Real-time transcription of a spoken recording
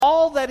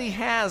he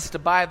has to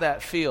buy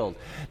that field.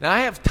 Now,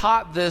 I have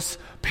taught this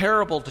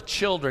parable to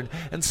children,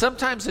 and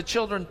sometimes the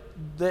children,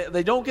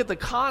 they don't get the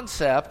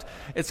concept.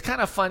 It's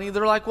kind of funny.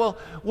 They're like, well,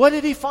 what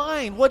did he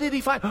find? What did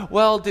he find?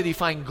 Well, did he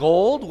find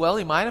gold? Well,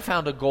 he might have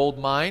found a gold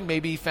mine.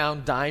 Maybe he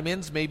found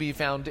diamonds. Maybe he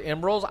found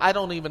emeralds. I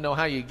don't even know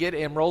how you get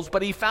emeralds,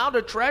 but he found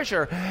a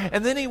treasure,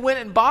 and then he went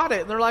and bought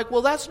it. And they're like,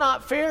 well, that's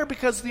not fair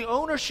because the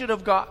owner should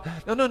have got...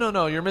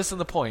 No, you're missing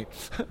the point.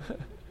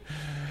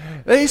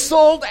 They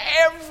sold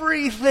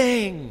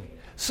everything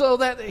so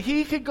that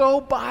he could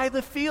go buy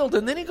the field.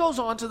 And then he goes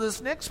on to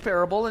this next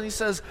parable, and he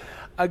says,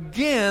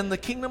 again, the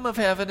kingdom of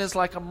heaven is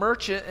like a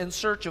merchant in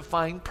search of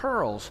fine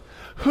pearls,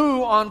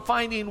 who, on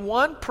finding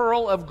one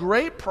pearl of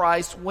great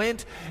price,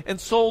 went and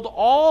sold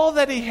all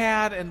that he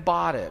had and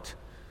bought it.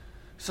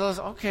 So it's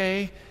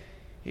okay,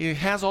 he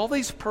has all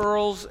these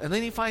pearls, and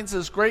then he finds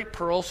this great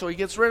pearl, so he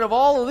gets rid of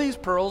all of these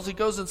pearls. He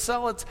goes and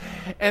sells it,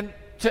 and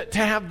to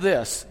have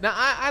this. Now,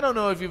 I don't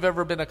know if you've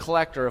ever been a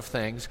collector of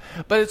things,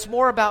 but it's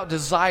more about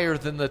desire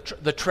than the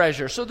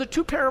treasure. So the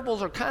two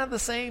parables are kind of the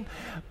same,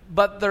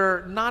 but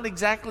they're not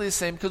exactly the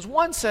same, because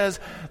one says,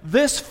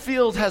 this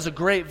field has a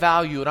great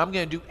value, and I'm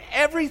going to do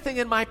everything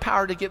in my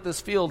power to get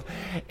this field.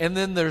 And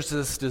then there's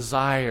this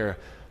desire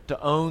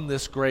to own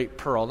this great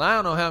pearl. Now, I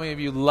don't know how many of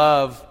you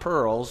love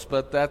pearls,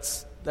 but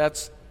that's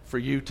for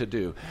you to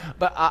do.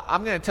 But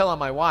I'm going to tell on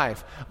my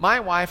wife.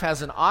 My wife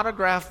has an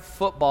autographed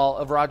football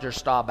of Roger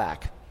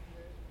Staubach.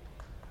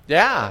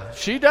 Yeah,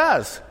 she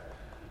does.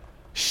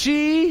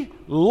 She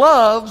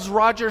loves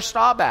Roger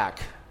Staubach.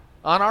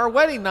 On our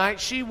wedding night,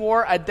 she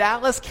wore a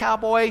Dallas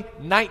Cowboy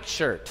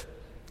nightshirt.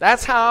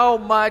 That's how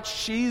much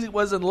she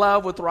was in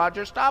love with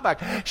Roger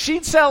Staubach.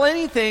 She'd sell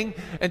anything,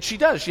 and she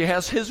does. She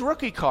has his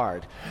rookie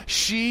card.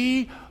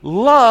 She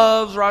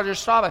loves Roger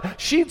Staubach.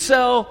 She'd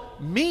sell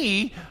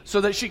me so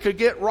that she could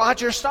get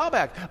Roger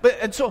Staubach.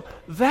 And so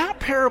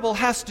that parable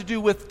has to do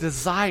with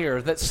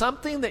desire. That's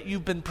something that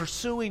you've been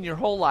pursuing your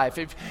whole life.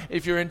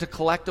 If you're into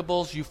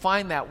collectibles, you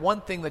find that one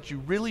thing that you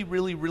really,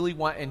 really, really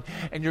want,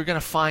 and you're going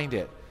to find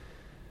it.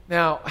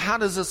 Now, how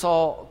does this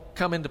all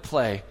come into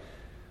play?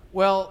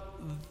 Well,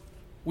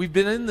 we've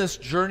been in this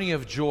journey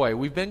of joy.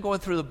 We've been going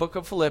through the book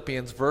of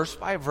Philippians verse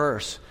by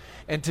verse.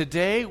 And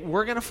today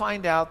we're going to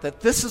find out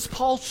that this is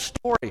Paul's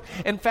story.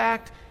 In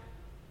fact,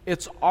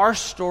 it's our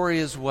story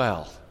as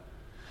well.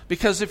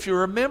 Because if you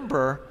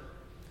remember,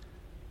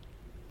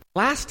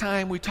 last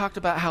time we talked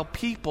about how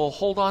people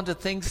hold on to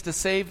things to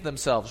save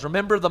themselves.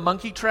 Remember the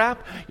monkey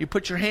trap? You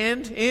put your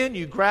hand in,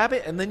 you grab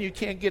it, and then you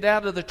can't get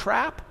out of the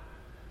trap.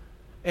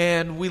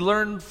 And we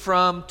learned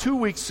from 2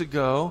 weeks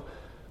ago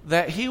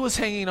that he was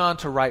hanging on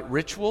to right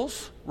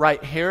rituals,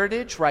 right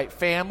heritage, right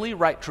family,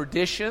 right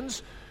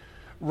traditions,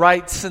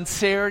 right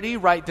sincerity,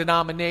 right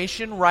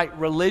denomination, right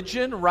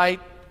religion, right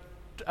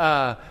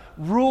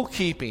rule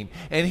keeping.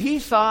 And he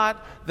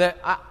thought that,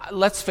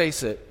 let's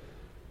face it,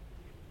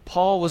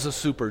 Paul was a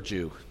super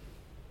Jew.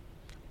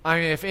 I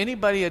mean, if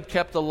anybody had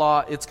kept the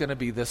law, it's going to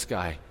be this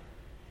guy.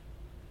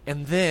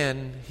 And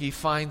then he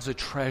finds a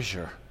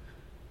treasure.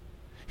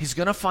 He's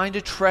going to find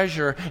a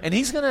treasure, and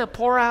he's going to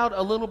pour out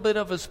a little bit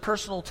of his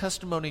personal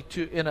testimony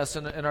in us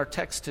in our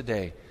text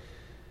today.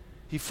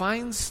 He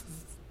finds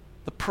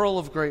the pearl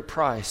of great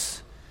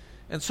price.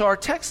 And so our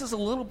text is a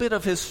little bit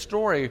of his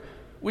story,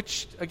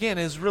 which, again,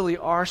 is really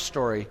our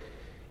story.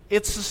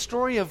 It's the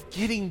story of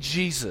getting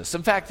Jesus.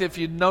 In fact, if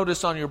you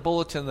notice on your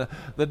bulletin,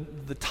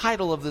 the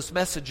title of this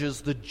message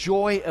is The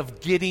Joy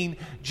of Getting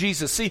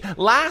Jesus. See,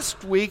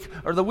 last week,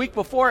 or the week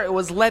before, it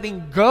was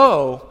letting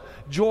go.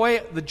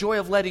 The joy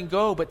of letting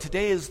go, but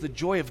today is the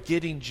joy of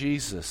getting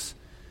Jesus.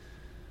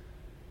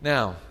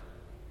 Now,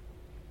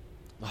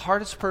 the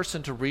hardest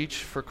person to reach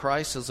for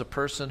Christ is a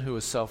person who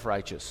is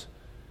self-righteous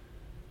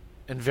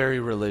and very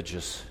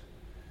religious,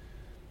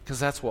 because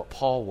that's what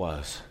Paul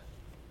was.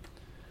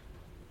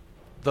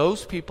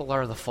 Those people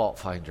are the fault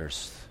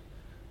finders.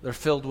 They're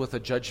filled with a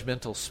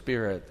judgmental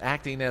spirit,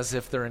 acting as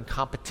if they're in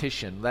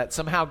competition, that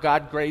somehow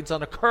God grades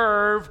on a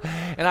curve,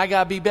 and I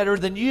got to be better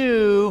than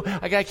you.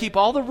 I got to keep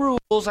all the rules.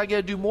 I got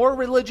to do more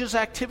religious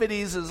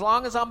activities. As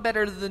long as I'm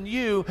better than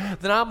you,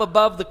 then I'm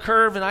above the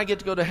curve, and I get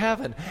to go to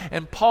heaven.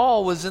 And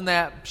Paul was in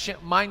that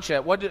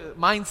mindset.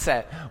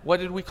 What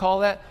did we call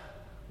that?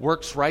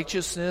 Works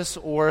righteousness,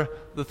 or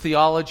the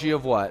theology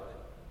of what?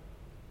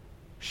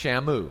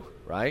 Shamu,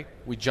 right?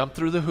 We jump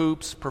through the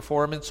hoops,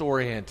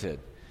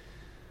 performance-oriented.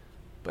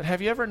 But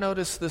have you ever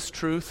noticed this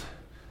truth?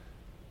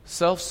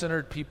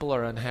 Self-centered people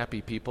are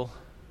unhappy people.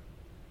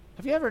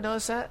 Have you ever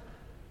noticed that?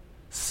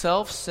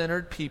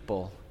 Self-centered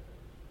people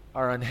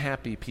are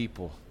unhappy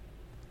people.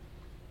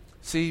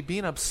 See,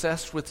 being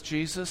obsessed with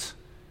Jesus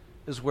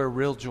is where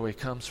real joy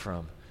comes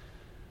from.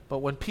 But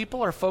when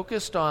people are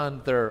focused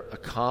on their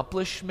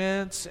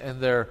accomplishments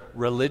and their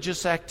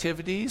religious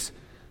activities,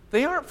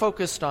 they aren't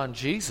focused on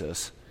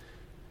Jesus.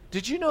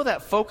 Did you know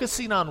that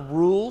focusing on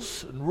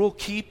rules and rule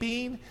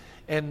keeping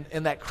and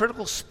that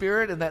critical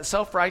spirit and that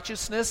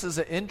self-righteousness is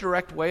an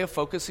indirect way of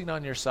focusing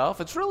on yourself?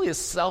 It's really a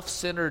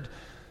self-centered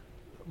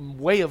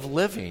way of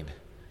living.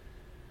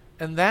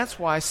 And that's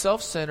why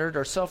self-centered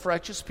or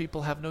self-righteous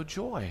people have no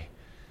joy.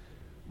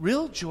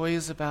 Real joy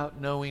is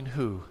about knowing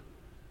who?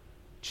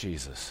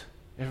 Jesus.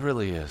 It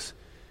really is.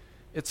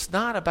 It's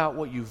not about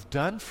what you've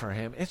done for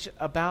him. It's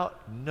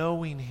about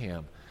knowing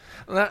him.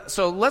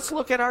 So let's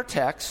look at our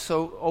text.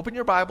 So open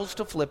your Bibles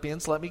to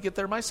Philippians. Let me get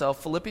there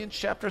myself. Philippians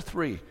chapter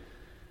 3.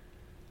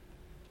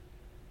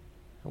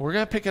 We're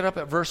going to pick it up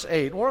at verse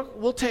 8.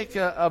 We'll take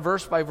a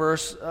verse by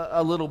verse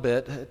a little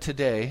bit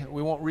today.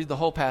 We won't read the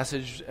whole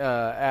passage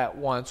at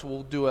once.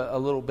 We'll do a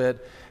little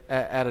bit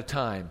at a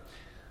time.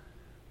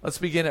 Let's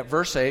begin at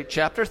verse 8,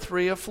 chapter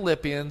 3 of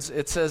Philippians.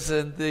 It says,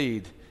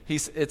 indeed,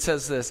 it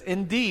says this,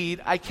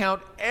 "Indeed, I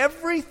count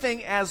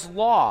everything as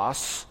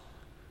loss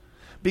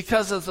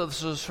because of the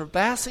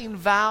surpassing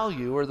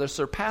value or the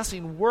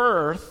surpassing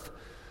worth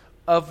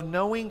of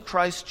knowing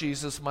Christ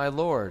Jesus my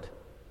Lord.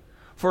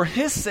 For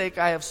his sake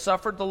I have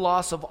suffered the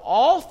loss of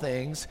all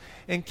things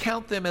and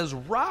count them as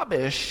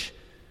rubbish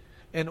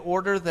in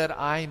order that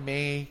I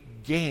may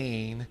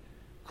gain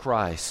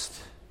Christ."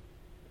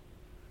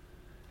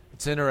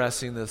 It's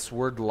interesting, this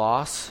word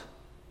loss.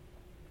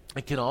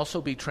 It can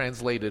also be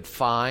translated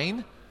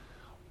fine,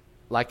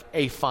 like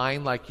a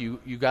fine, like you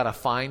got a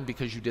fine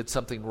because you did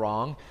something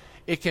wrong.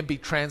 It can be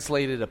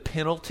translated a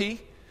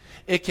penalty.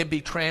 It can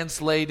be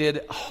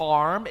translated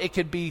harm. It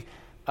could be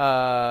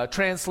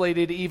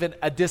translated even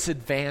a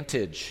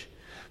disadvantage.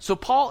 So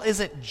Paul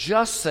isn't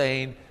just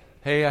saying,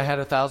 hey, I had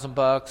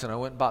 $1,000 and I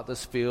went and bought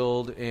this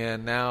field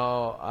and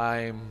now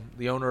I'm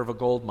the owner of a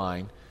gold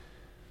mine.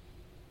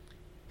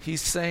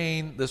 He's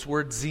saying this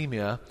word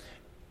zemia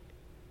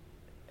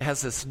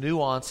has this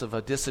nuance of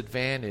a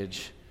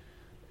disadvantage.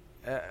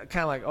 Kind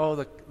of like, oh,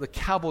 the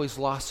Cowboys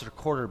lost their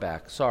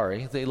quarterback.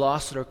 Sorry, they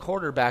lost their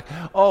quarterback.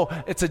 Oh,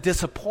 it's a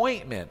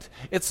disappointment.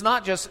 It's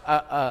not just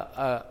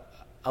a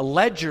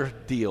ledger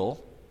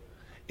deal.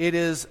 It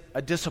is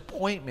a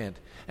disappointment.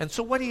 And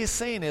so what he is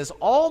saying is,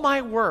 all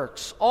my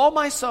works, all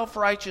my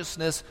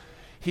self-righteousness,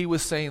 he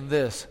was saying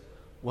this,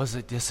 was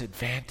a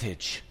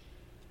disadvantage.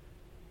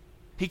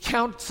 He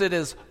counts it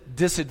as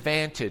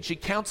disadvantage. He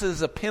counts it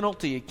as a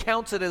penalty. He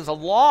counts it as a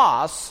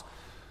loss.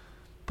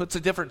 Puts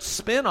a different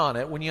spin on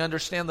it when you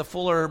understand the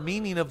fuller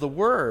meaning of the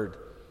word.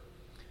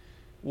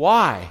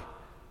 Why?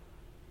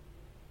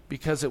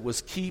 Because it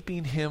was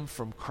keeping him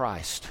from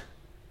Christ.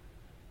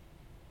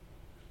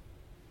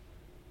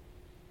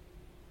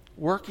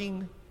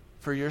 Working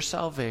for your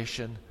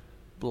salvation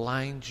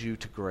blinds you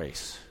to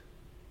grace.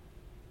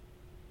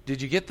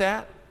 Did you get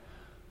that?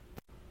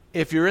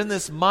 If you're in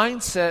this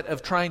mindset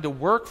of trying to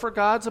work for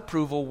God's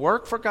approval,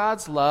 work for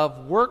God's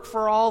love, work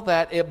for all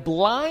that, it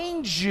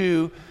blinds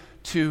you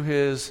to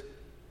his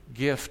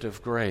gift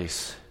of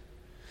grace.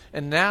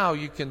 And now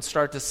you can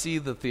start to see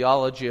the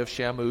theology of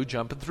Shamu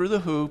jumping through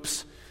the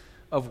hoops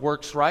of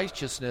works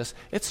righteousness.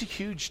 It's a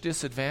huge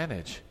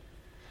disadvantage.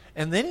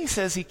 And then he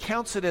says he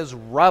counts it as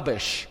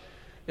rubbish.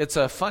 It's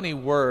a funny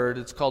word.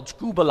 It's called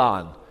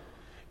skubalan.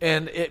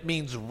 And it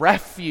means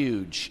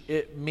refuge.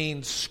 It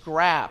means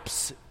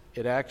scraps.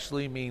 It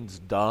actually means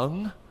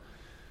dung.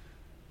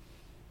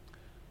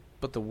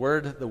 But the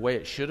word, the way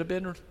it should have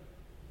been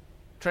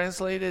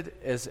translated,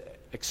 is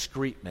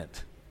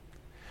excrement.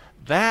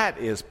 That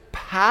is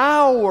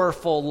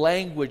powerful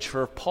language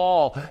for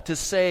Paul to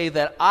say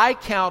that I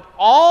count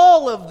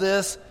all of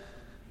this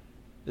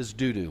as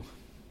doo-doo.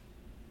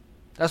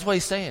 That's what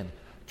he's saying.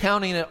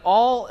 Counting it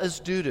all as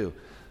doo-doo.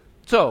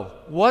 So,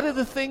 what are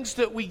the things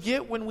that we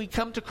get when we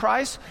come to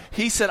Christ?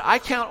 He said, I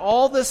count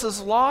all this as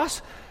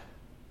loss.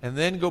 And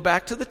then go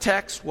back to the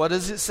text. What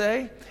does it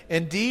say?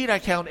 Indeed, I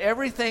count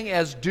everything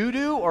as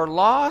doo-doo or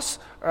loss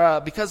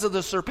because of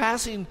the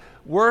surpassing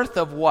worth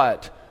of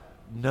what?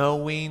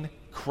 Knowing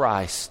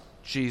Christ,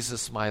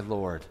 Jesus my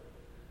Lord.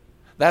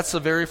 That's the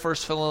very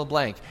first fill in the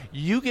blank.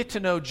 You get to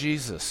know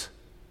Jesus.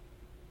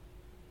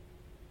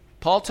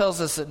 Paul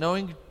tells us that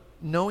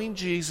knowing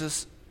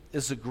Jesus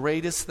is the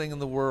greatest thing in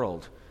the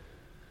world.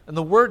 And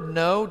the word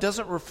know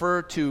doesn't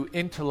refer to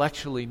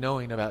intellectually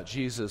knowing about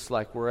Jesus,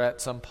 like we're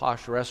at some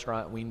posh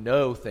restaurant and we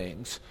know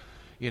things.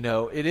 You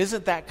know, it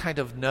isn't that kind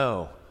of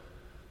know.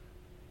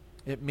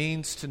 It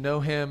means to know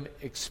him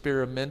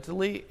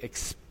experientially.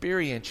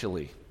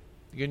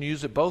 You can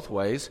use it both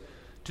ways.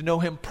 To know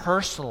him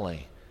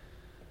personally.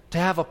 To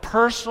have a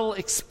personal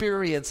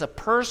experience, a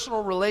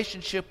personal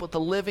relationship with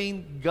the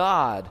living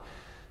God.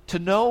 To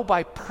know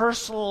by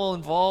personal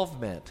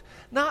involvement.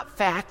 Not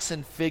facts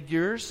and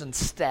figures and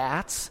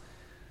stats,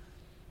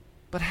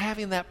 but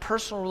having that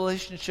personal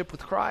relationship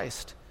with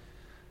Christ.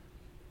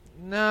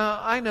 Now,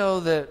 I know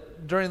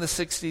that during the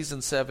 60s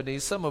and 70s,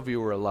 some of you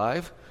were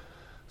alive,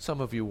 some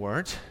of you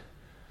weren't,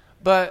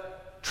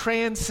 but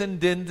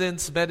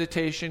transcendence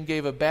meditation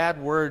gave a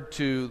bad word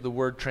to the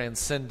word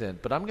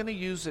transcendent, but I'm going to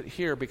use it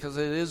here because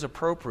it is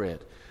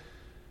appropriate.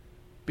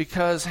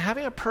 Because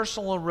having a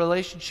personal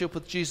relationship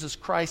with Jesus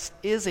Christ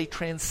is a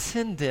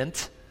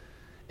transcendent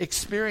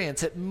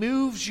experience. It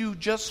moves you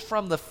just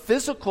from the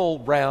physical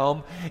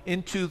realm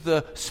into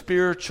the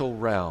spiritual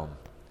realm.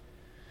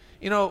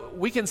 You know,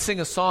 we can sing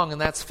a song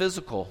and that's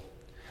physical.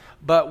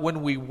 But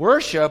when we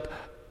worship,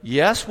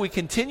 yes, we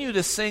continue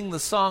to sing the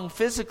song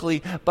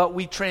physically, but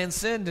we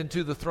transcend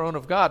into the throne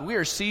of God. We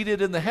are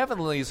seated in the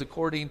heavenlies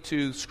according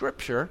to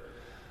Scripture,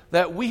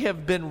 that we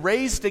have been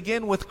raised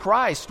again with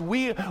Christ.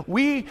 We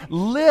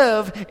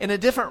live in a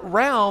different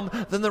realm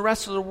than the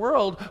rest of the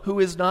world who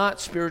is not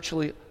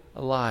spiritually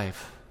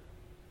alive.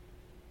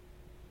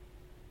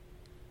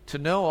 To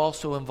know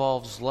also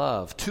involves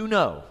love. To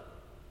know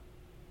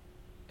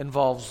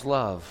involves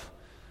love.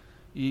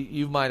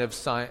 You might have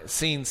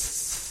seen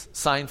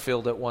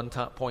Seinfeld at one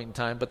point in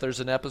time, but there's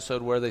an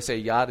episode where they say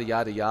yada,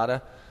 yada,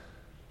 yada.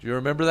 Do you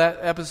remember that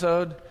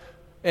episode?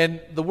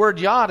 And the word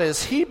yada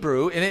is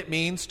Hebrew, and it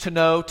means to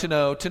know, to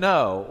know, to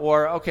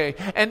know.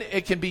 And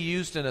it can be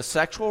used in a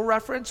sexual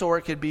reference, or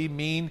it could be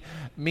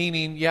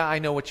meaning, yeah, I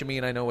know what you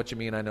mean, I know what you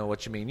mean, I know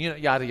what you mean.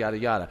 Yada, yada,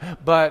 yada.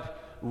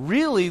 But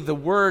really, the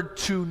word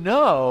to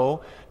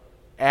know,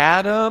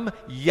 Adam,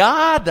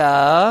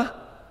 yada,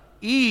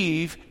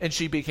 Eve, and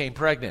she became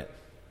pregnant.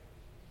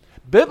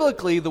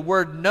 Biblically, the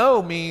word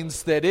know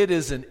means that it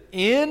is an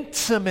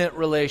intimate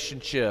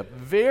relationship,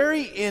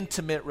 very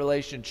intimate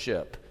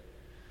relationship.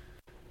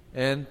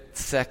 And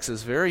sex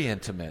is very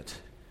intimate.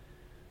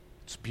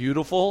 It's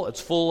beautiful. It's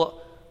full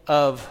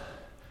of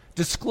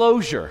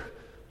disclosure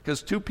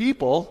because two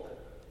people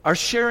are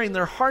sharing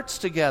their hearts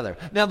together.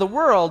 Now, the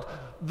world,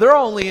 they're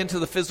only into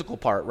the physical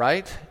part,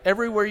 right?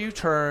 Everywhere you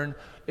turn,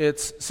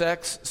 it's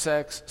sex,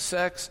 sex,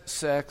 sex,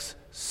 sex,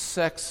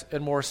 sex,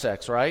 and more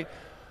sex, right?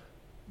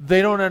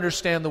 They don't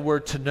understand the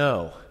word to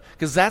know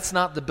because that's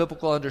not the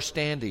biblical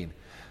understanding.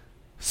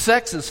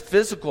 Sex is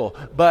physical,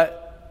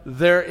 but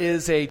there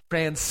is a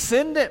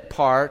transcendent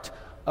part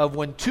of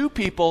when two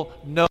people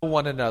know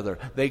one another.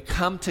 They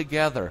come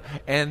together,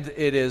 and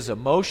it is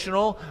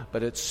emotional,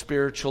 but it's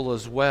spiritual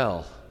as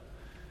well.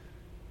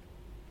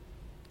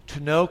 To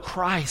know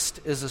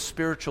Christ is a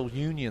spiritual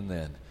union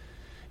then.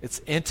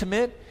 It's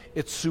intimate,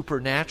 it's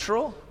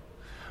supernatural.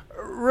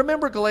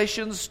 Remember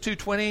Galatians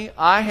 2:20,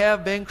 I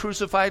have been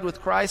crucified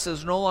with Christ. It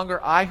is no longer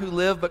I who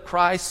live, but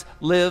Christ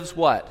lives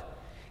what?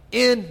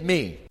 In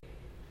me.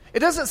 It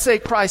doesn't say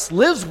Christ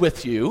lives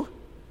with you.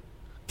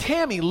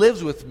 Tammy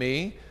lives with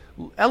me.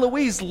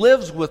 Eloise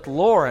lives with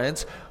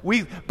Lawrence.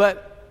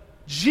 But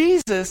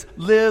Jesus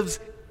lives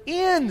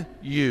in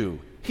you.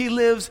 He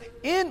lives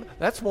in,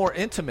 that's more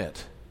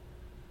intimate.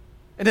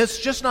 And it's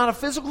just not a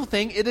physical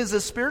thing, it is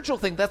a spiritual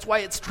thing. That's why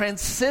it's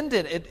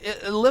transcendent.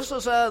 It lifts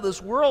us out of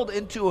this world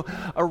into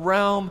a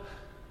realm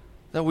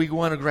that we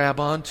want to grab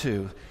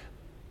onto.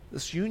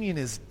 This union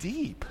is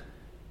deep,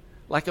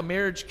 like a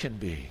marriage can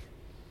be.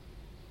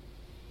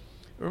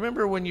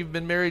 Remember when you've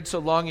been married so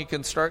long you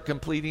can start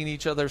completing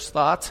each other's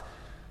thoughts?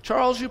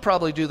 Charles, you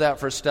probably do that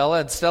for Stella.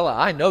 And Stella,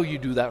 I know you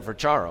do that for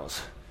Charles.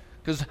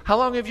 Because how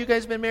long have you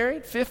guys been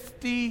married?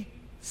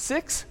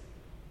 56?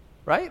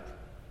 Right?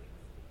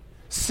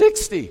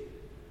 60.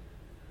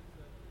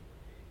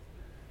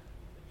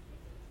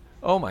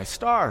 Oh, my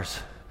stars.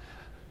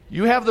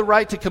 You have the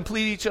right to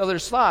complete each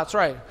other's thoughts,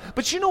 right?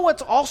 But you know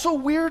what's also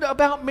weird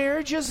about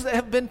marriages that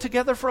have been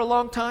together for a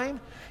long time?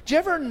 Do you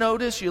ever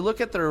notice, you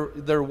look at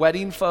their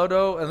wedding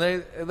photo,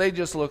 and they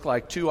just look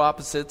like two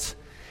opposites,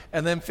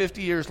 and then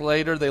 50 years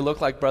later, they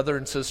look like brother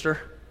and sister?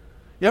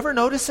 You ever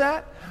notice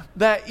that?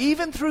 That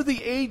even through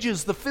the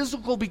ages, the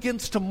physical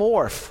begins to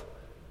morph.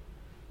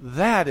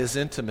 That is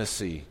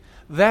intimacy.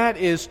 That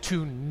is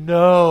to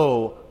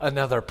know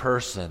another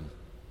person.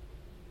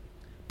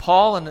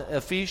 Paul in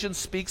Ephesians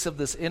speaks of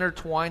this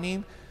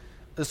intertwining,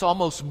 this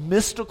almost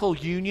mystical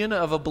union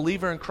of a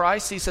believer in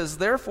Christ. He says,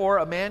 therefore,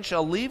 a man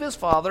shall leave his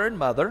father and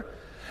mother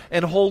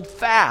and hold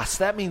fast.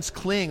 That means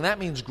cling. That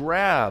means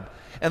grab.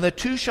 And the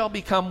two shall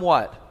become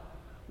what?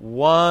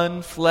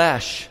 One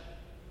flesh.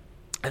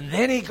 And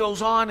then he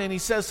goes on and he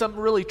says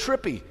something really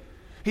trippy.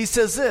 He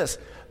says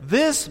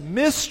this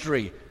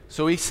mystery.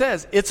 So he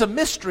says, it's a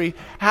mystery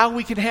how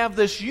we can have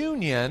this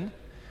union.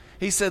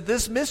 He said,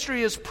 this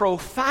mystery is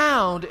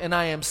profound, and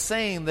I am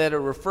saying that it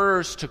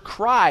refers to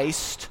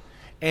Christ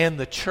and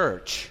the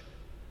church.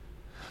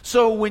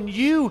 So when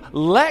you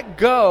let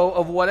go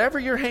of whatever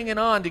you're hanging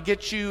on to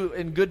get you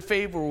in good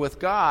favor with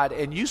God,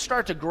 and you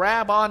start to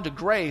grab on to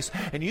grace,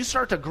 and you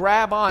start to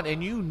grab on,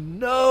 and you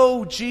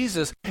know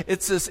Jesus,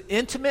 it's this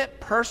intimate,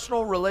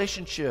 personal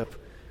relationship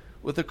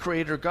with the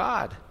Creator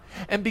God.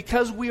 And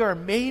because we are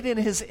made in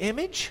His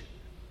image,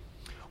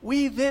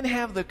 we then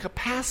have the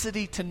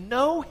capacity to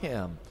know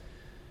Him,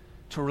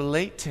 to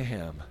relate to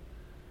Him,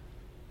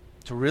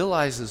 to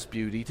realize His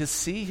beauty, to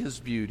see His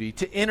beauty,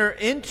 to enter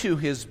into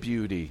His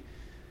beauty.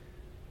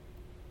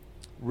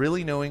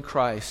 Really knowing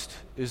Christ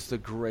is the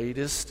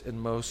greatest and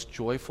most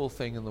joyful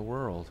thing in the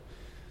world.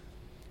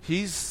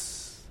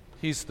 He's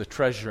the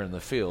treasure in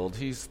the field.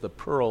 He's the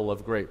pearl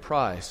of great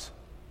price.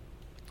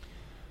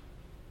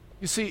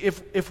 You see,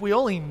 if we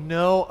only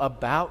know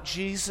about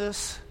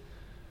Jesus,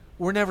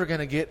 we're never going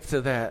to get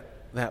to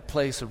that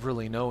place of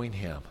really knowing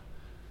Him.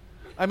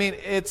 I mean,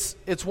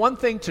 it's one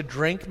thing to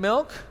drink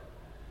milk.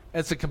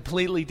 It's a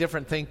completely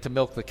different thing to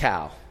milk the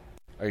cow.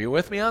 Are you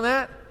with me on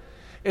that?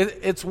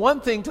 It's one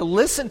thing to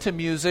listen to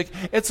music.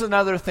 It's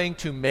another thing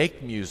to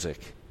make music.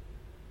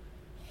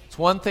 It's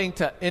one thing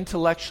to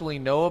intellectually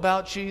know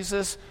about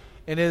Jesus,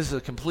 and it is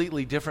a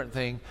completely different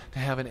thing to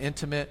have an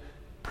intimate,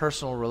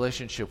 personal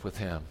relationship with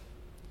him.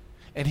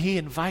 And he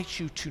invites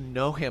you to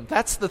know him.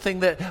 That's the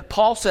thing that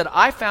Paul said,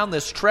 I found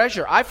this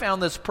treasure. I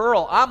found this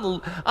pearl.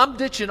 I'm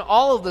ditching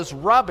all of this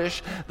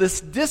rubbish,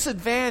 this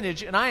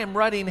disadvantage, and I am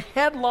running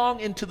headlong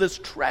into this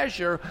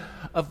treasure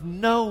of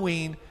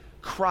knowing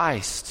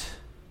Christ.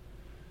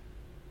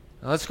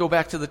 Now let's go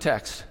back to the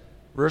text.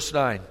 Verse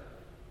 9.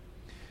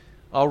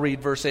 I'll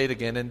read verse 8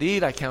 again.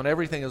 Indeed, I count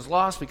everything as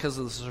lost because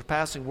of the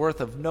surpassing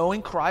worth of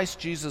knowing Christ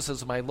Jesus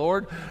as my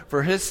Lord.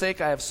 For his sake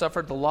I have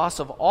suffered the loss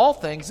of all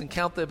things and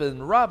count them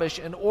in rubbish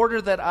in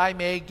order that I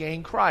may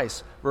gain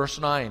Christ. Verse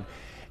 9.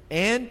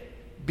 And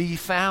be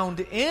found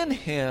in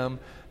him,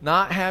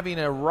 not having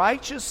a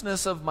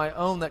righteousness of my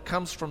own that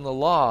comes from the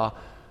law,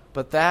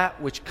 but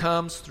that which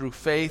comes through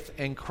faith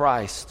in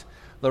Christ.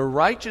 The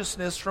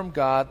righteousness from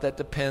God that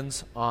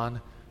depends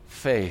on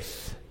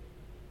faith.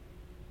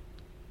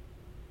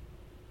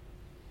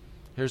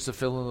 Here's the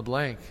fill in the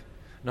blank.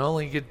 Not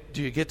only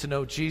do you get to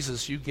know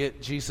Jesus, you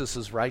get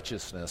Jesus'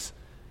 righteousness.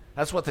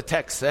 That's what the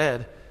text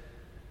said.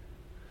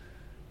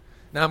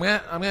 Now I'm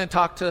going to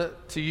talk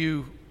to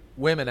you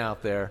women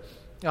out there.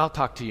 I'll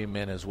talk to you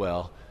men as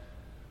well.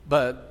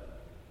 But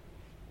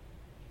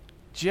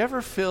do you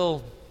ever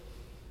feel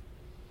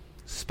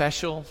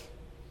special,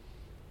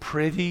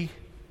 pretty,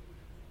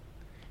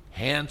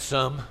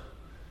 handsome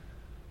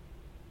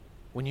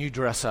when you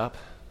dress up?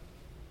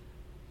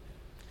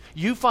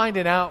 You find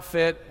an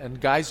outfit,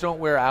 and guys don't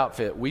wear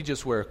outfit. We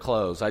just wear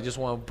clothes. I just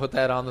want to put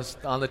that on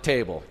the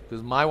table.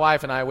 Because my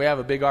wife and I, we have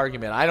a big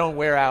argument. I don't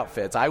wear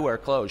outfits. I wear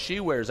clothes. She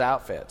wears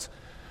outfits.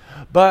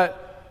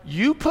 But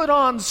you put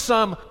on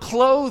some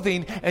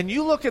clothing, and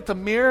you look at the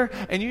mirror,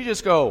 and you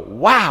just go,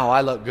 wow,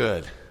 I look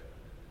good.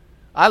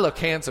 I look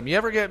handsome. You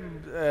ever get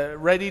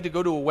ready to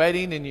go to a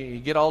wedding, and you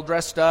get all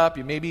dressed up,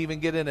 you maybe even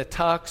get in a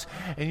tux,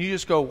 and you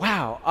just go,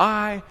 wow,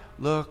 I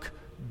look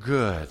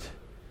good.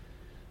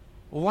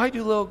 Why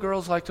do little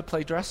girls like to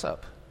play dress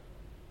up?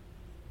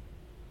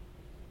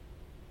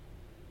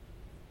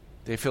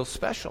 They feel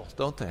special,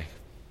 don't they?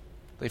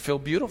 They feel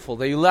beautiful.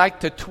 They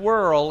like to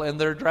twirl in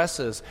their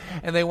dresses.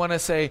 And they want to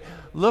say,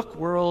 look,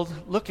 world,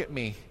 look at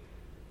me.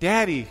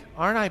 Daddy,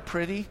 aren't I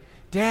pretty?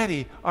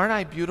 Daddy, aren't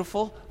I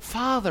beautiful?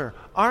 Father,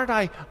 aren't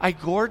I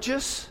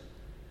gorgeous?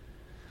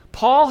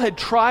 Paul had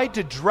tried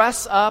to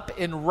dress up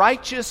in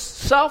righteous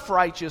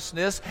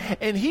self-righteousness,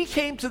 and he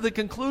came to the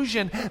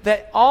conclusion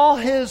that all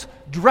his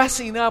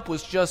dressing up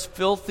was just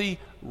filthy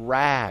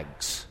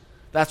rags.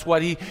 That's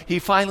what he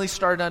finally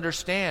started to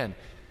understand.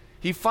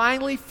 He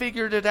finally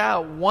figured it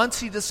out once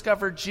he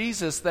discovered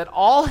Jesus, that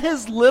all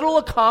his little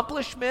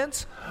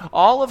accomplishments,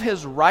 all of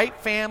his right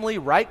family,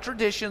 right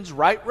traditions,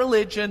 right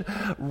religion,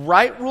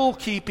 right rule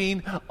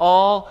keeping,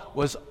 all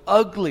was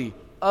ugly,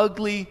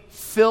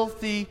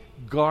 filthy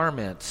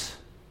garment.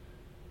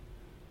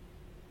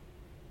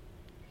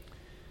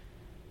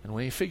 And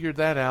when he figured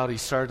that out, he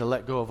started to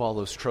let go of all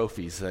those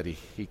trophies that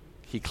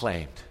he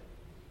claimed.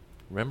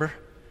 Remember?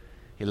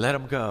 He let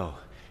them go.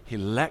 He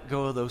let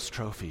go of those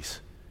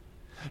trophies.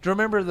 Do you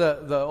remember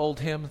the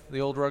old hymn,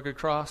 the old rugged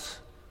cross?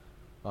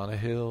 On a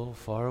hill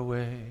far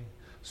away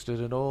stood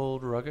an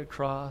old rugged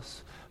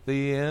cross,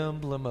 the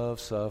emblem of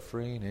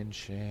suffering and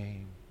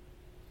shame.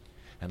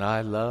 And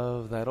I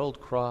love that old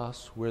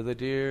cross where the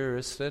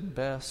dearest and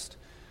best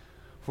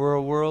for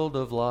a world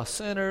of lost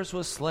sinners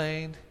was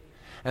slain.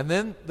 And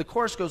then the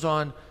chorus goes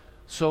on,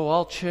 so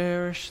I'll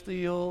cherish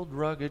the old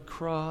rugged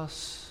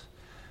cross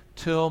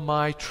till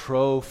my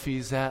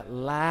trophies at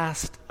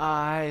last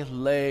I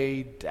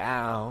lay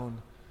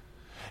down.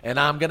 And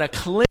I'm going to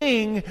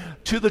cling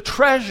to the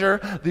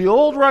treasure, the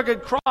old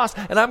rugged cross,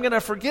 and I'm going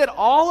to forget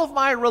all of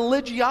my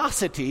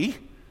religiosity,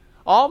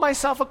 all my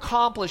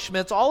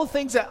self-accomplishments, all the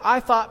things that I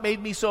thought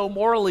made me so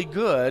morally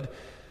good,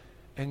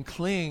 and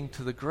cling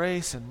to the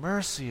grace and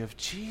mercy of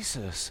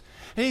Jesus.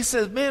 And he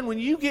says, man, when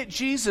you get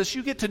Jesus,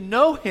 you get to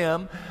know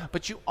him,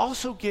 but you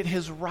also get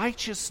his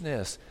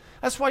righteousness.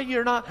 That's why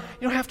you don't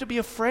have to be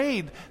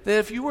afraid that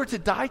if you were to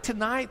die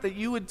tonight, that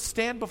you would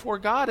stand before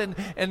God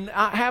and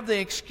have the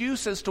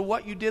excuse as to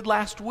what you did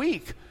last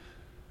week.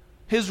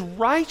 His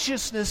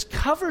righteousness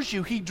covers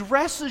you. He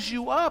dresses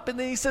you up, and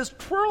then he says,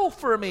 twirl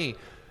for me.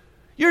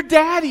 Your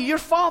daddy, your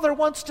father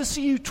wants to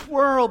see you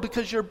twirl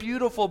because you're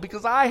beautiful,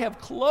 because I have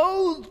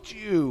clothed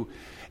you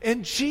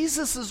in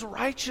Jesus'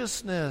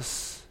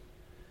 righteousness.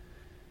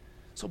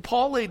 So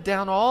Paul laid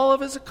down all of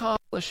his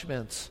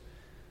accomplishments.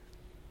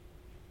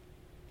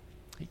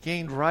 He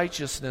gained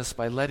righteousness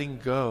by letting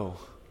go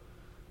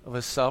of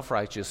his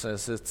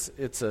self-righteousness.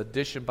 It's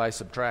addition by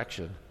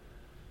subtraction.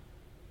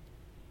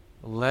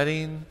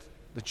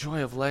 The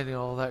joy of letting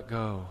all that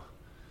go.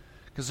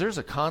 Because there's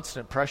a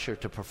constant pressure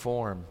to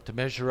perform, to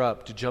measure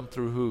up, to jump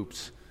through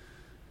hoops,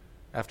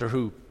 after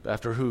hoop,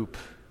 after hoop.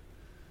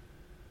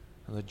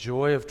 And the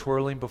joy of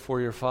twirling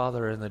before your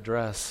Father in the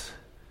dress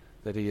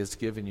that he has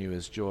given you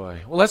is joy.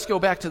 Well, let's go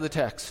back to the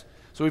text.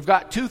 So we've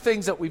got two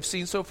things that we've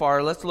seen so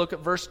far. Let's look at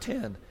verse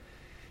 10.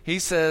 He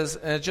says,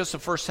 just the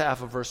first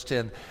half of verse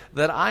 10,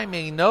 that I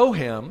may know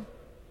him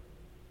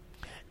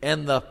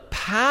and the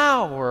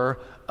power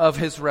of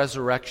his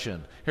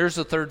resurrection. Here's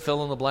the third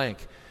fill in the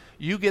blank.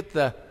 You get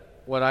the,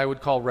 what I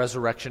would call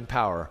resurrection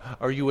power.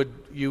 Or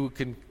you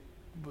can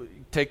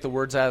take the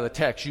words out of the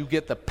text. You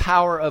get the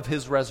power of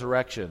his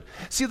resurrection.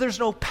 See, there's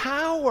no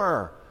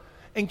power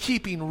in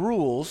keeping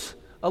rules,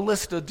 a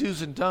list of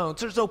do's and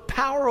don'ts. There's no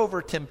power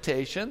over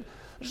temptation.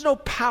 There's no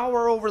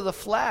power over the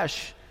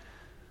flesh.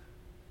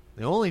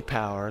 The only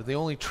power, the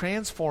only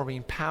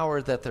transforming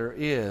power that there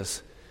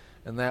is,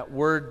 and that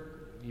word,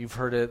 you've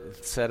heard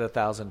it said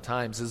 1,000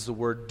 times, is the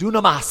word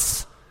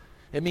dunamis.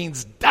 It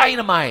means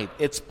dynamite.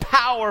 It's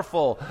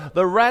powerful.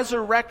 The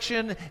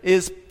resurrection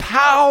is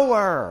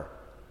power.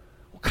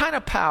 What kind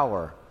of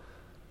power?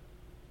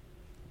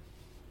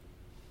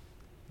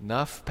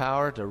 Enough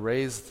power to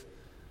raise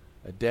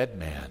a dead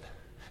man.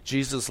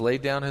 Jesus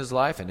laid down his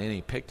life and then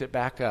he picked it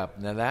back up.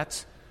 Now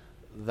that's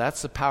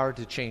the power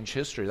to change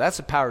history. That's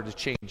the power to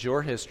change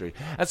your history.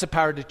 That's the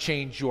power to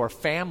change your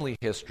family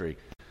history.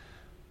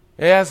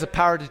 It has the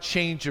power to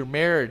change your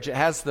marriage. It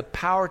has the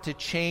power to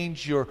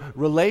change your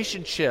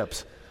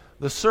relationships,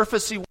 the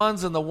surfacey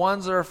ones and the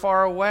ones that are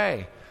far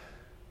away.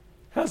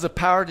 It has the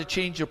power to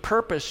change your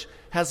purpose. It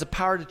has the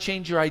power to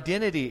change your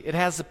identity. It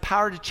has the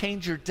power to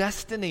change your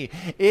destiny.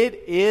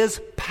 It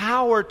is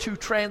power to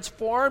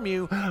transform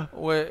you.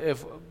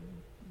 If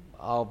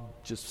I'll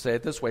just say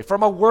it this way,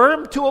 from a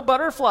worm to a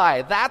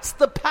butterfly. That's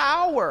the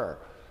power.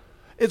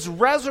 It's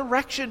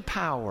resurrection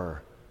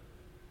power.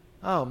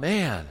 Oh,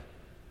 man.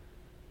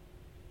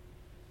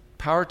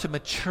 Power to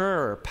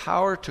mature,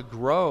 power to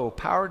grow,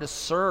 power to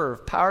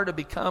serve, power to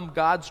become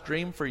God's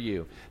dream for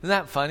you. Isn't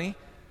that funny?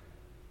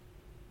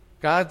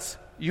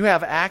 You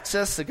have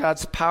access to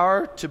God's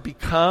power to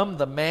become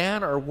the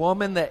man or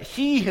woman that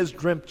He has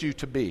dreamt you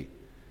to be.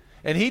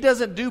 And He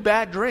doesn't do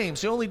bad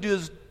dreams. He only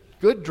does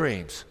good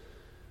dreams.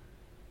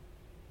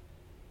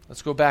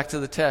 Let's go back to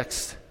the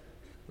text.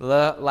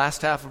 The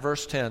last half of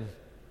verse 10.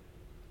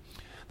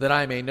 That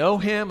I may know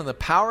Him and the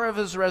power of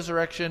His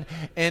resurrection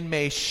and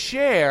may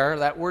share.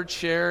 That word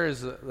share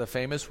is the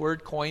famous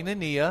word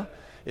koinonia.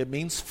 It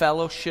means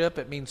fellowship.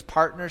 It means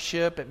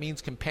partnership. It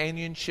means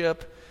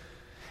companionship.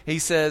 He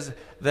says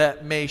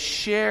that may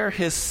share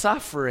His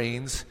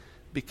sufferings,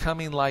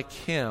 becoming like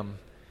Him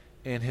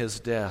in His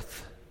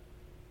death.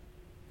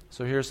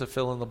 So here's the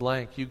fill in the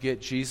blank. You get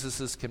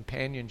Jesus'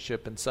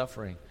 companionship in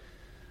suffering.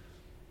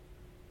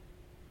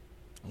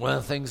 One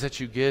of the things that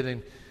you get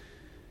in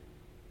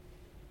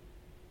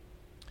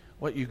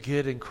what you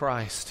get in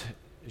Christ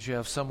is you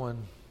have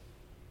someone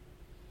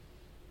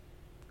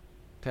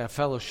to have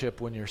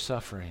fellowship when you're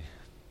suffering.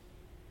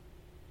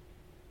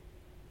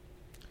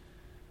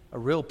 A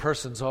real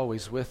person's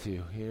always with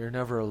you. You're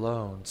never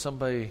alone.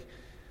 Somebody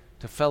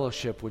to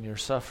fellowship when you're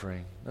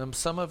suffering.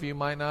 Some of you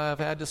might not have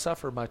had to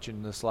suffer much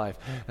in this life.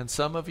 And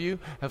some of you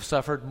have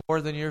suffered more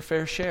than your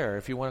fair share,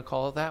 if you want to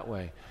call it that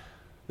way.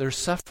 There's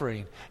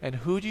suffering. And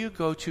who do you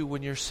go to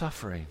when you're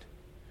suffering?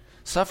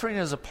 Suffering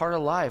is a part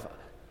of life.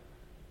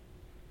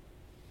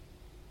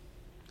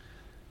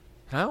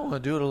 And I don't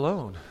want to do it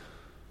alone.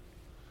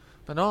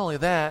 But not only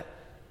that,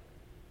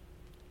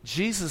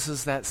 Jesus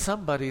is that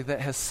somebody that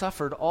has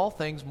suffered all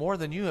things more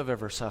than you have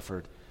ever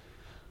suffered.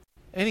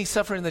 Any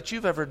suffering that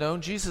you've ever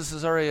known, Jesus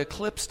has already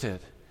eclipsed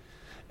it.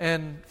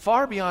 And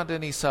far beyond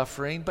any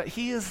suffering, but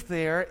He is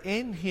there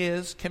in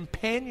His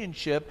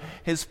companionship,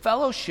 His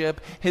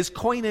fellowship, His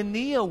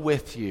koinonia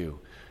with you.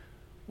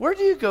 Where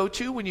do you go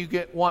to when you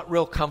want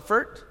real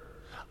comfort?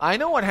 I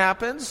know what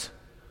happens.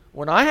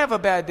 When I have a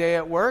bad day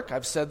at work,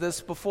 I've said this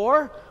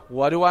before,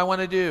 what do I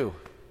want to do?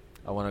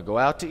 I want to go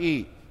out to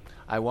eat.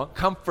 I want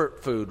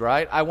comfort food,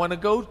 right? I want to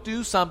go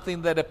do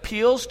something that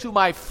appeals to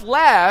my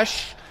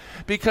flesh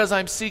because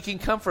I'm seeking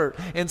comfort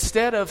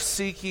instead of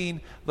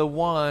seeking the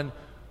one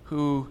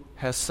who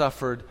has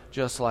suffered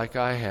just like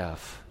I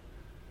have.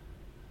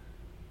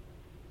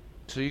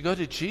 So you go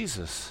to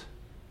Jesus.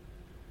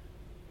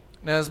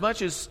 Now, as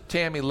much as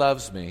Tammy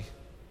loves me,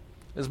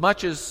 as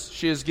much as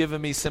she has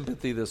given me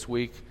sympathy this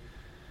week,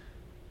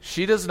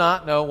 she does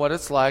not know what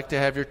it's like to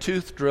have your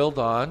tooth drilled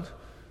on,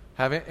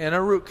 have it in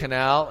a root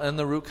canal, and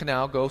the root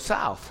canal go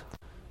south,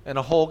 and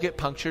a hole get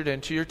punctured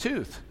into your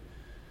tooth.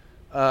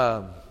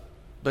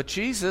 But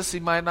Jesus, He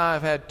might not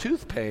have had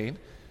tooth pain,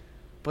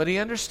 but He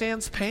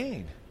understands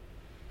pain.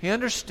 He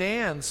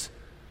understands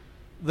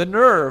the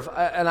nerve,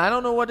 and I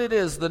don't know what it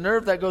is, the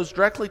nerve that goes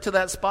directly to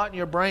that spot in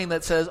your brain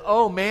that says,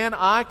 oh man,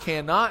 I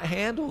cannot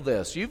handle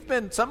this.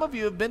 Some of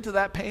you have been to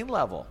that pain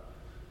level.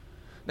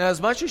 Now, as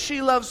much as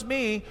she loves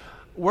me,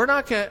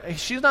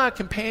 she's not a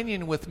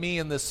companion with me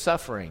in this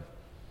suffering.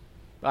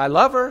 I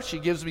love her. She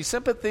gives me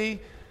sympathy.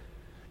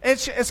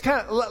 It's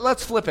kind of,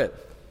 let's flip it.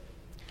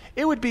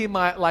 It would be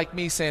like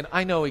me saying,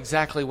 I know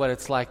exactly what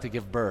it's like to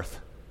give birth.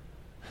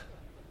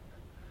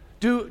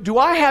 Do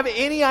I have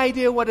any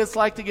idea what it's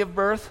like to give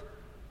birth?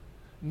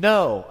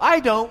 No, I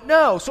don't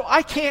know. So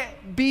I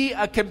can't be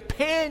a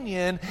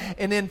companion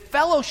and in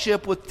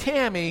fellowship with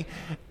Tammy,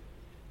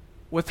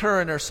 with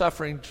her and her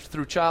suffering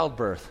through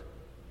childbirth.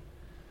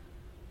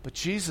 But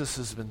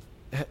Jesus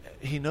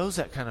he knows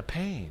that kind of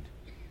pain.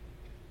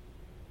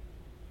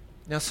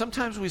 Now,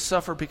 sometimes we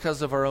suffer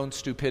because of our own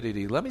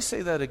stupidity. Let me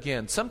say that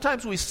again.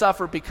 Sometimes we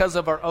suffer because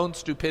of our own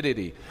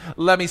stupidity.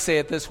 Let me say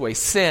it this way: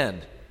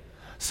 sin.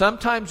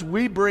 Sometimes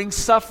we bring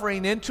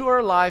suffering into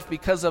our life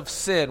because of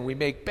sin. We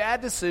make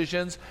bad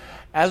decisions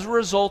as a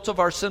result of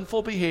our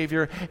sinful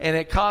behavior, and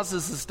it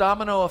causes this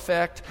domino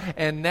effect,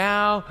 and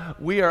now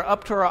we are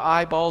up to our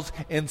eyeballs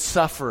in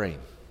suffering.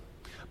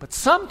 But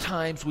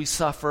sometimes we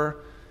suffer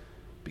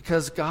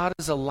because God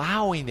is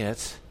allowing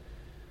it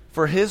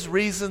for His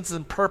reasons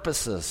and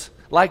purposes.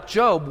 Like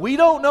Job, we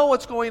don't know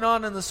what's going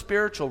on in the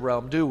spiritual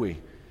realm, do we?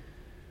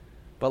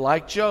 But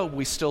like Job,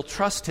 we still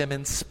trust Him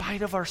in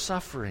spite of our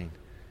suffering,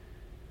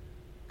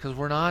 because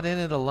we're not in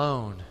it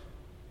alone.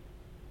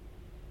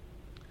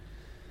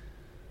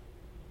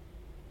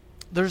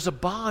 There's a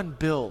bond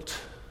built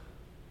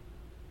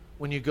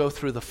when you go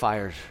through the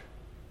fire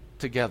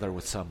together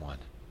with someone.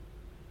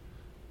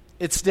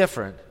 It's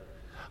different.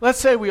 Let's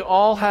say we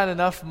all had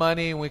enough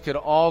money and we could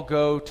all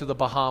go to the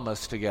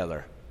Bahamas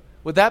together.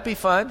 Would that be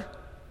fun?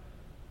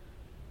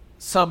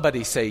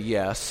 Somebody say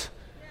yes.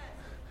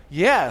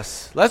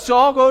 Yes. Let's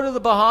all go to the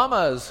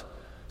Bahamas.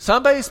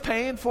 Somebody's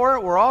paying for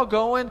it. We're all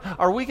going.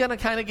 Are we going to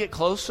kind of get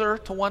closer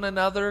to one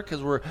another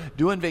because we're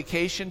doing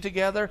vacation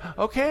together?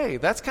 Okay,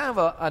 that's kind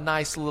of a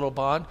nice little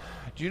bond.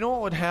 Do you know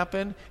what would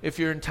happen if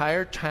your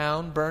entire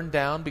town burned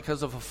down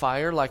because of a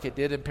fire like it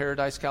did in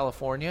Paradise,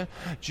 California?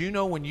 Do you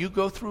know when you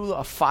go through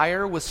a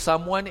fire with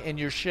someone and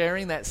you're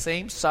sharing that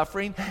same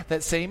suffering,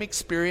 that same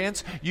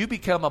experience, you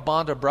become a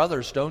bond of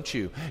brothers, don't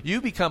you? You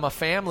become a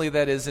family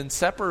that is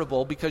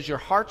inseparable because your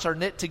hearts are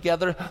knit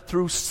together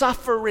through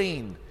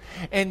suffering.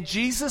 And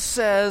Jesus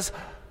says,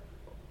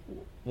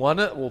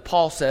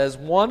 Paul says,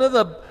 one of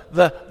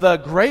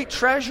the great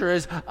treasure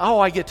is,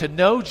 I get to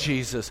know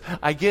Jesus.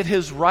 I get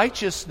His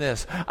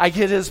righteousness. I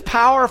get His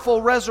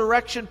powerful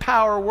resurrection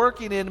power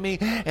working in me,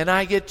 and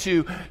I get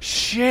to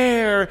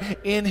share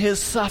in His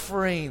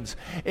sufferings.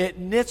 It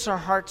knits our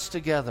hearts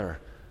together.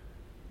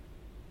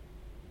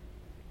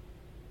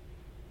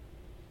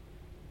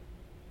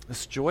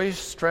 This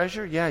joyous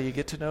treasure, you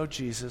get to know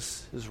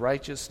Jesus, His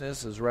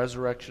righteousness, His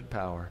resurrection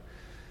power.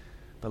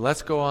 But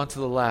let's go on to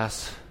the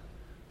last.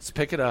 Let's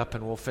pick it up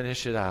and we'll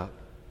finish it out.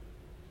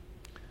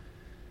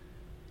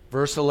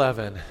 Verse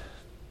 11.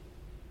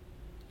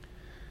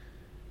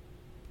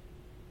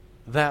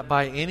 That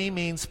by any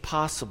means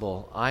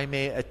possible I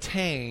may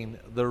attain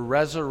the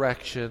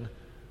resurrection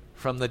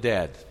from the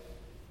dead.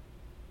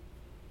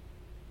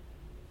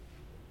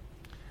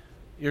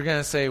 You're going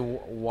to say,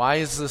 why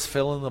is this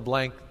fill in the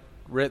blank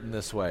written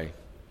this way?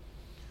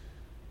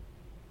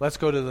 Let's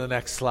go to the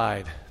next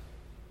slide.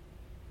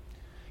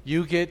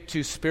 You get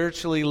to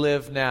spiritually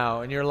live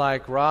now. And you're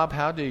like, Rob,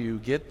 how do you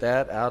get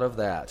that out of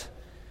that?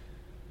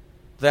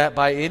 That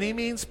by any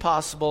means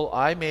possible,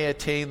 I may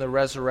attain the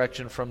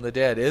resurrection from the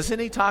dead.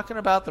 Isn't he talking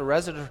about the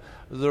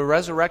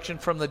resurrection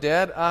from the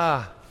dead?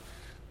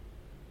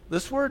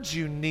 This word's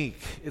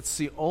unique. It's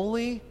the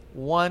only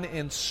one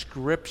in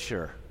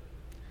Scripture.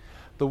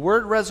 The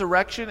word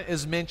resurrection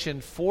is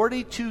mentioned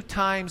 42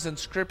 times in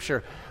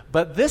Scripture,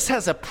 but this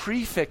has a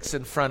prefix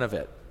in front of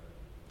it.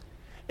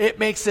 It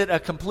makes it a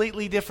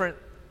completely different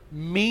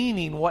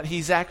meaning what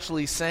he's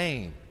actually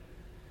saying.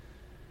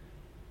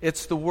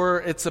 It's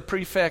a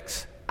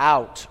prefix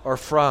out or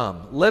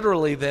from.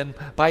 Literally then,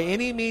 by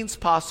any means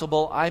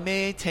possible, I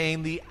may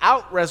attain the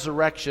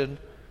out-resurrection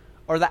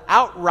or the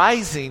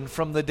out-rising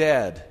from the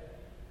dead.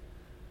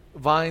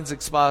 Vine's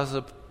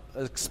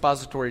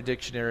expository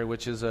dictionary,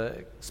 which is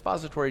an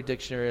expository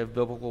dictionary of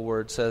biblical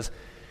words, says,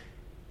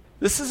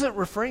 this isn't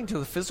referring to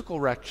the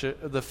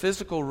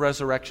physical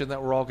resurrection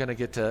that we're all going to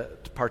get to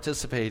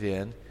participate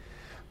in,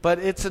 but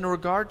it's in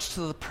regards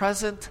to the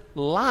present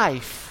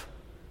life,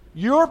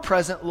 your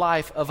present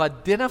life of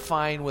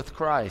identifying with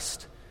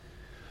Christ.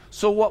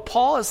 So what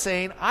Paul is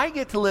saying, I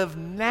get to live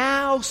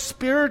now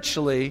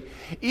spiritually,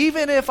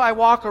 even if I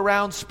walk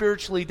around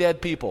spiritually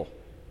dead people.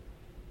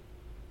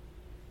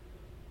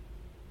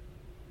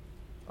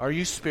 Are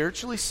you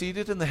spiritually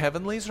seated in the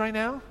heavenlies right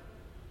now?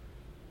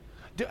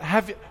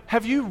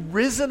 Have you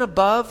risen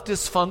above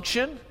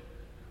dysfunction?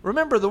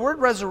 Remember, the word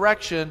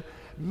resurrection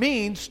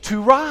means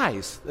to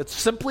rise. It's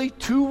simply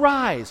to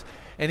rise.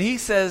 And he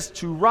says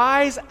to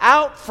rise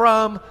out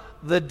from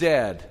the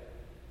dead.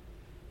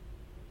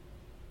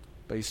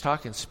 But he's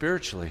talking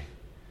spiritually.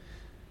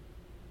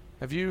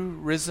 Have you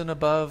risen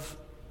above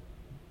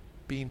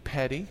being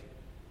petty?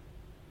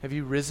 Have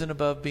you risen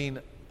above being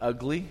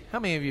ugly? How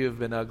many of you have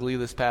been ugly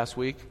this past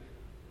week?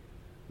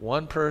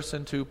 1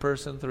 person, 2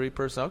 person, 3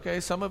 person. Okay,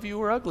 some of you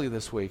were ugly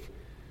this week.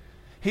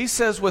 He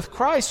says with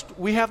Christ,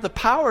 we have the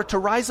power to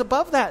rise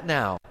above that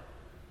now.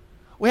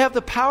 We have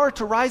the power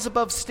to rise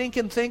above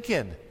stinking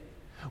thinking.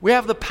 We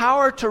have the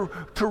power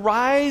to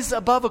rise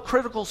above a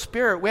critical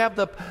spirit. We have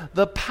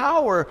the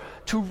power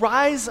to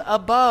rise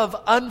above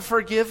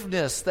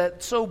unforgiveness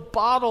that so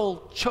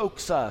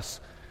chokes us.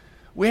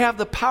 We have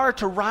the power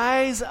to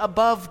rise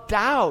above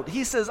doubt.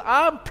 He says,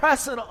 I'm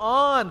pressing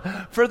on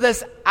for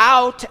this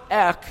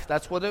out-ek.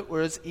 That's what it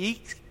was,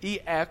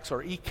 E-X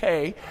or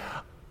E-K.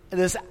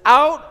 This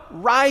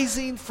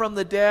out-rising from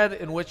the dead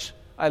in which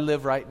I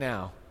live right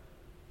now.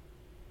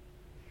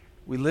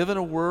 We live in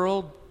a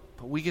world,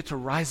 but we get to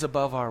rise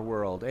above our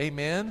world.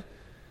 Amen?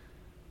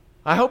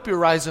 I hope you're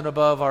rising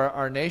above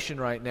our nation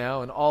right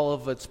now and all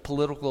of its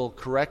political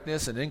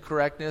correctness and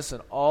incorrectness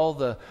and all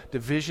the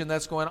division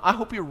that's going on. I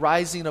hope you're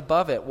rising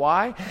above it.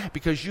 Why?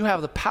 Because you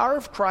have the power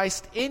of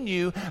Christ in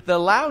you that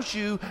allows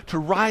you to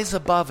rise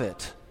above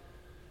it.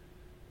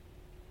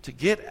 To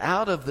get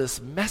out of this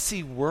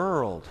messy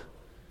world.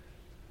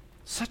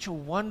 Such a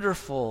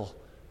wonderful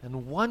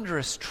and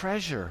wondrous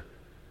treasure.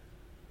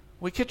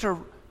 We get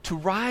to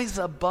rise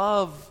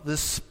above this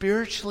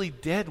spiritually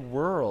dead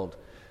world.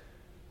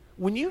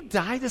 When you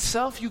die to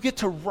self, you get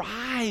to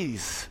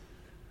rise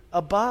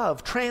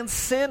above,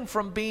 transcend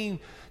from being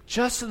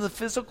just in the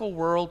physical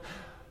world,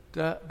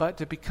 but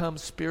to become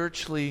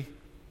spiritually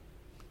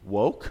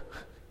woke.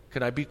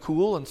 Can I be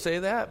cool and say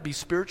that? Be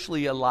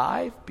spiritually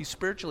alive? Be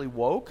spiritually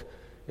woke?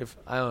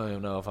 I don't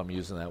even know if I'm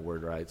using that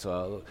word right.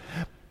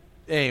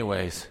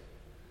 Anyways,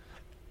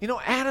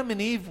 Adam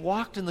and Eve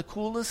walked in the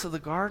coolness of the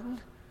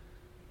garden,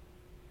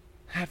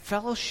 had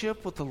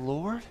fellowship with the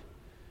Lord.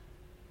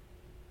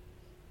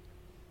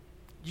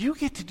 You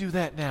get to do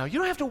that now. You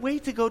don't have to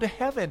wait to go to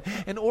heaven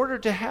in order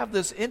to have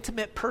this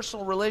intimate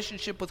personal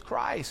relationship with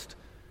Christ.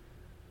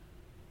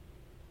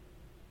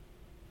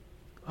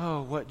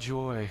 Oh, what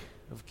joy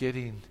of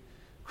getting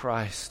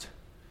Christ.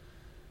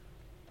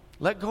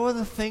 Let go of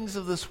the things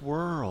of this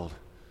world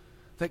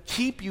that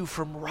keep you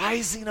from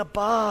rising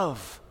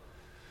above.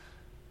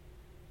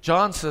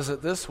 John says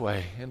it this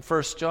way in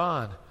 1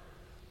 John.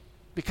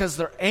 Because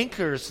they're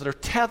anchors, they're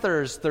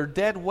tethers, they're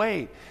dead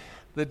weight.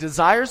 The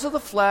desires of the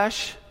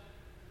flesh,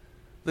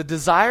 the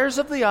desires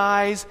of the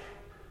eyes,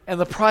 and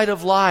the pride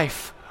of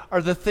life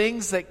are the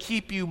things that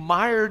keep you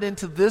mired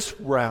into this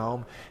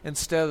realm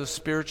instead of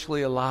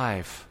spiritually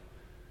alive.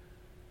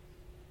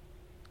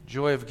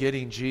 Joy of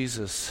getting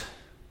Jesus.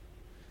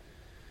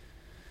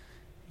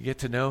 You get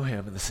to know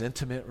Him in this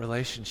intimate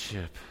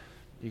relationship.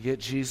 You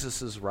get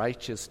Jesus'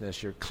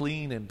 righteousness. You're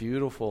clean and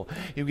beautiful.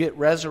 You get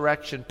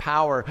resurrection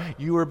power.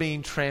 You are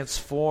being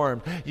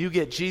transformed. You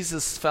get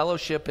Jesus'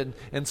 fellowship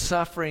and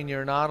suffering.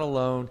 You're not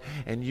alone.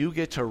 And you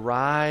get to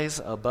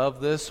rise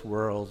above this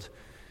world.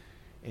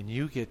 And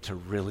you get to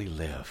really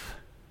live.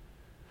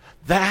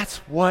 That's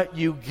what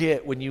you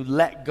get when you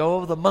let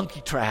go of the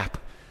monkey trap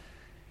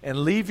and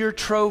leave your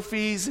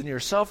trophies and your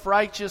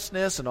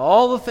self-righteousness and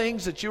all the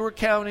things that you were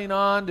counting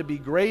on to be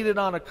graded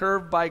on a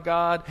curve by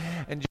God,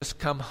 and just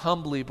come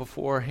humbly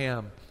before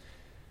Him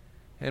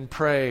and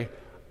pray,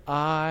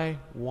 I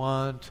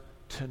want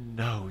to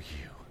know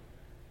You.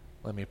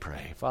 Let me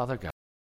pray. Father God,